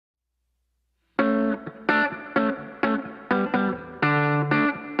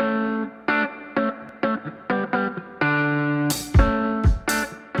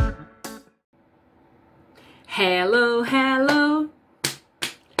Hello, hello.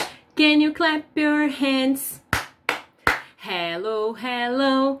 Can you clap your hands? Hello,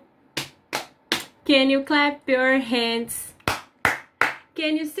 hello. Can you clap your hands?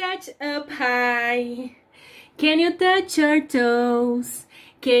 Can you stretch up high? Can you touch your toes?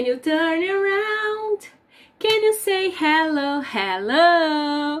 Can you turn around? Can you say hello,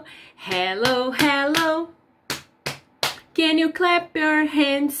 hello? Hello, hello. Can you clap your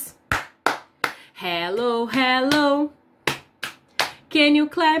hands? Hello, hello. Can you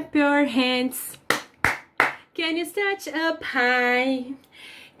clap your hands? Can you stretch up high?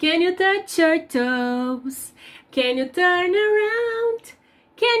 Can you touch your toes? Can you turn around?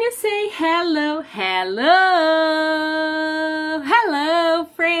 Can you say hello, hello? Hello,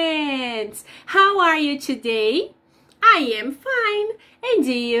 friends! How are you today? I am fine. And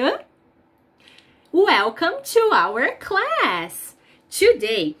you? Welcome to our class.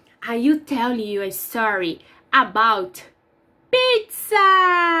 Today, I will tell you a story about pizza.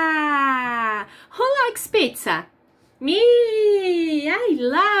 Who likes pizza? Me! I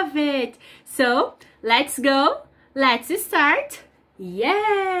love it. So, let's go. Let's start.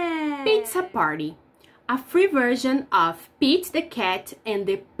 Yeah! Pizza Party. A free version of Pete the Cat and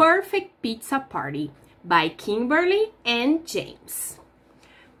the Perfect Pizza Party by Kimberly and James.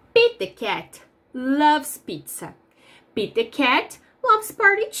 Pete the Cat loves pizza. Pete the Cat loves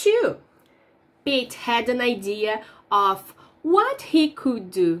party too. Pete had an idea of what he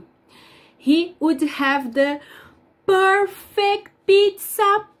could do. He would have the perfect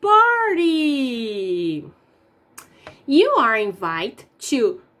pizza party. You are invited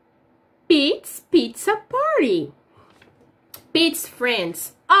to Pete's Pizza Party. Pete's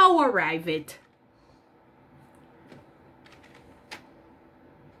friends all arrived.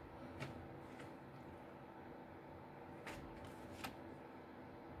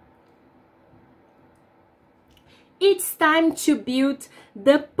 It's time to build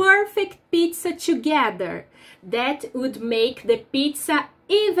the perfect pizza together. That would make the pizza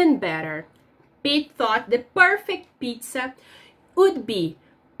even better. Pete thought the perfect pizza would be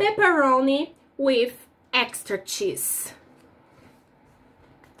pepperoni with extra cheese.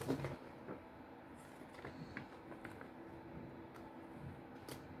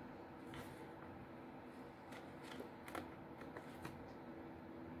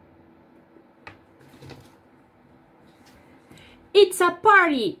 It's a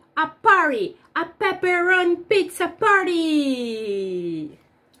party, a pepperoni pizza party!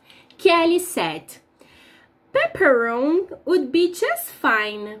 Kelly said, pepperoni would be just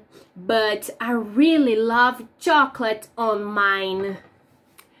fine, but I really love chocolate on mine.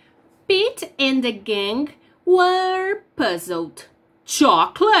 Pete and the gang were puzzled.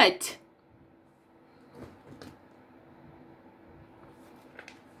 Chocolate?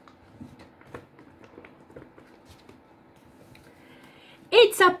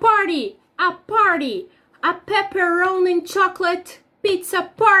 It's a party, a pepperoni and chocolate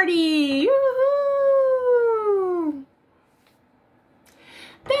pizza party! Woohoo!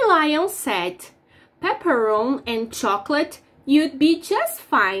 The lion said, pepperoni and chocolate you'd be just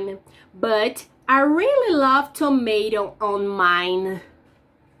fine, but I really love tomato on mine.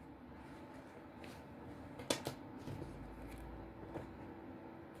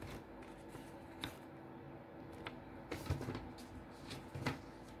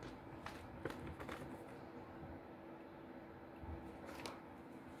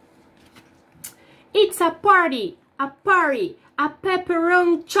 It's a party, a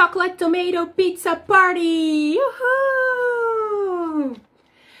pepperoni chocolate tomato pizza party! Yoo-hoo!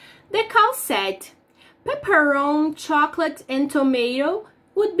 The cow said, pepperoni, chocolate and tomato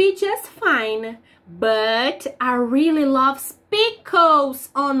would be just fine, but I really love pickles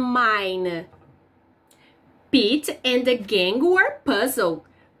on mine. Pete and the gang were puzzled.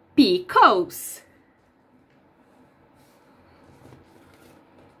 Pickles?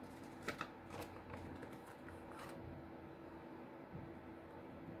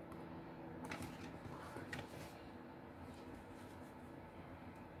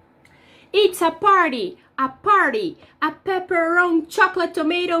 It's a party, a pepperoni chocolate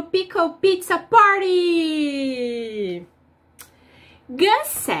tomato pickle pizza party! Gus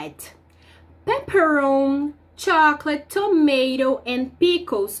said, pepperoni, chocolate, tomato and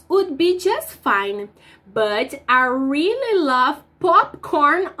pickles would be just fine, but I really love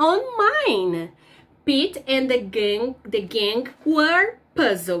popcorn on mine. Pete and the gang were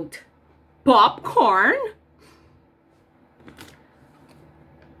puzzled. Popcorn?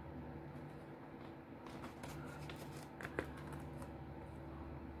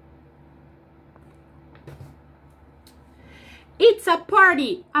 It's a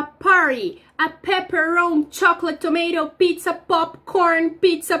party, a a pepperoni chocolate tomato pizza popcorn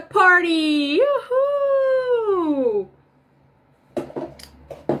pizza party. Yoo-hoo!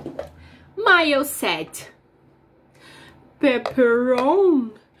 Miles said,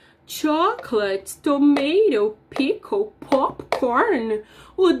 pepperoni, chocolate, tomato, pickle, popcorn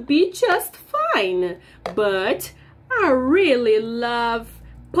would be just fine, but I really love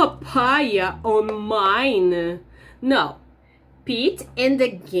papaya on mine. No, Pete and the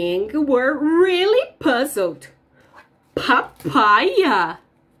gang were really puzzled. Papaya?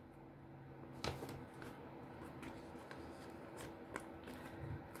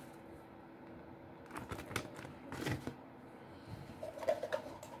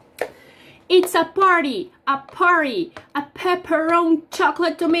 It's a party, a pepperoni,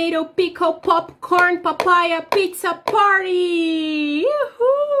 chocolate, tomato, pickle, popcorn, papaya, pizza party!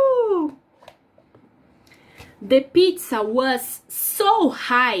 Yoo-hoo! The pizza was so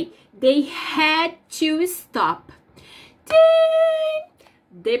high, they had to stop. Ding!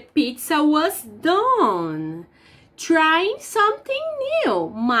 The pizza was done. Trying something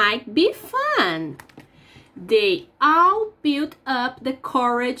new might be fun. They all built up the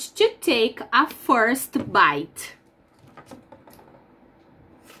courage to take a first bite.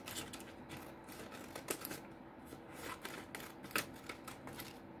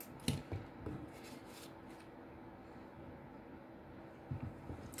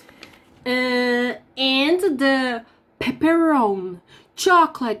 And the pepperoni,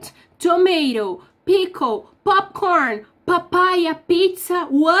 chocolate, tomato, pickle, popcorn, papaya pizza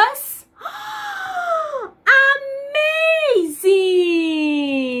was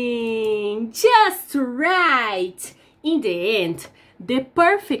amazing! Just right! In the end, the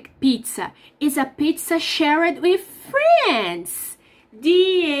perfect pizza is a pizza shared with friends.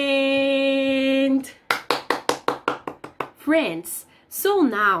 The end! Friends, so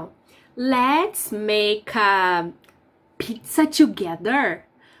now let's make a pizza together.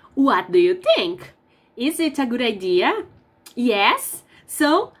 What do you think? Is it a good idea? Yes?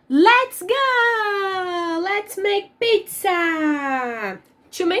 So let's go! Let's make pizza!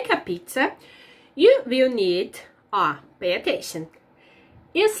 To make a pizza, you will need, pay attention,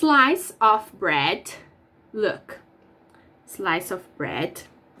 a slice of bread, look, slice of bread,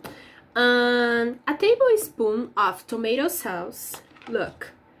 and a tablespoon of tomato sauce,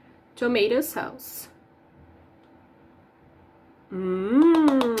 look, tomato sauce.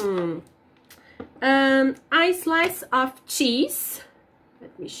 A slice of cheese.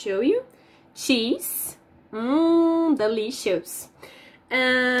 Let me show you. Cheese. Delicious.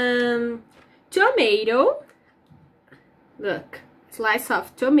 Tomato. Look. Slice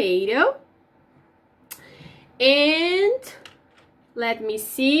of tomato. And let me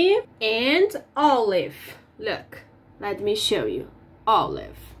see. And olive. Look. Let me show you.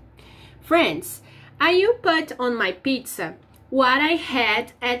 Olive. Friends, I will put on my pizza what I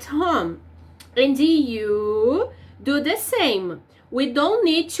had at home. And you do the same. We don't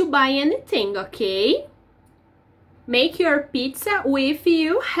need to buy anything, okay? Make your pizza with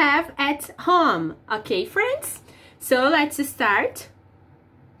you have at home, okay, friends? So let's start.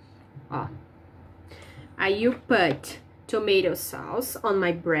 I will put tomato sauce on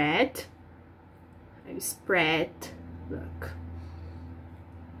my bread. I will spread, look,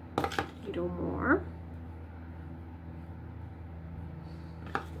 a little more.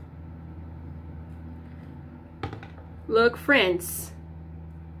 Look, friends,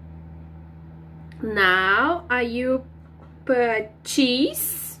 now I will put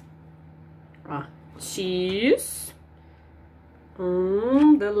cheese, cheese,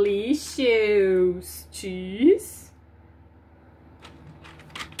 delicious cheese,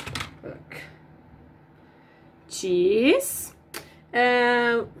 look, cheese,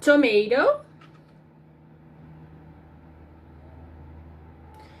 tomato,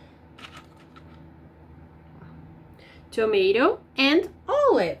 tomato, and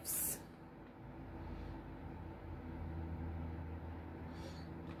olives.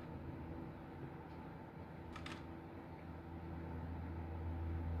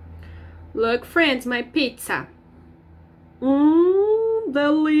 Look, friends, my pizza.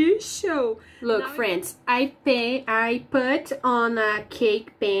 Delicious. Look, friends, I put on a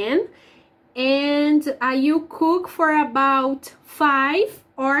cake pan and I will cook for about 5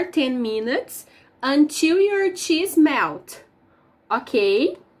 or 10 minutes until your cheese melt.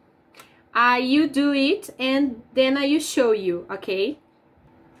 Okay? I will do it and then I will show you, okay?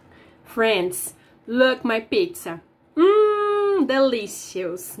 Friends, look my pizza.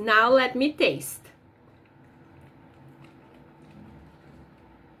 Delicious. Now let me taste.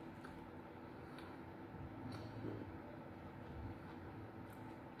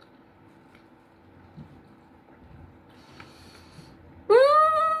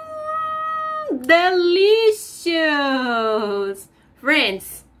 delicious!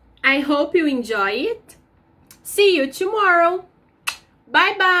 Friends, I hope you enjoy it. See you tomorrow.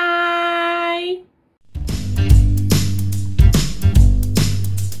 Bye bye!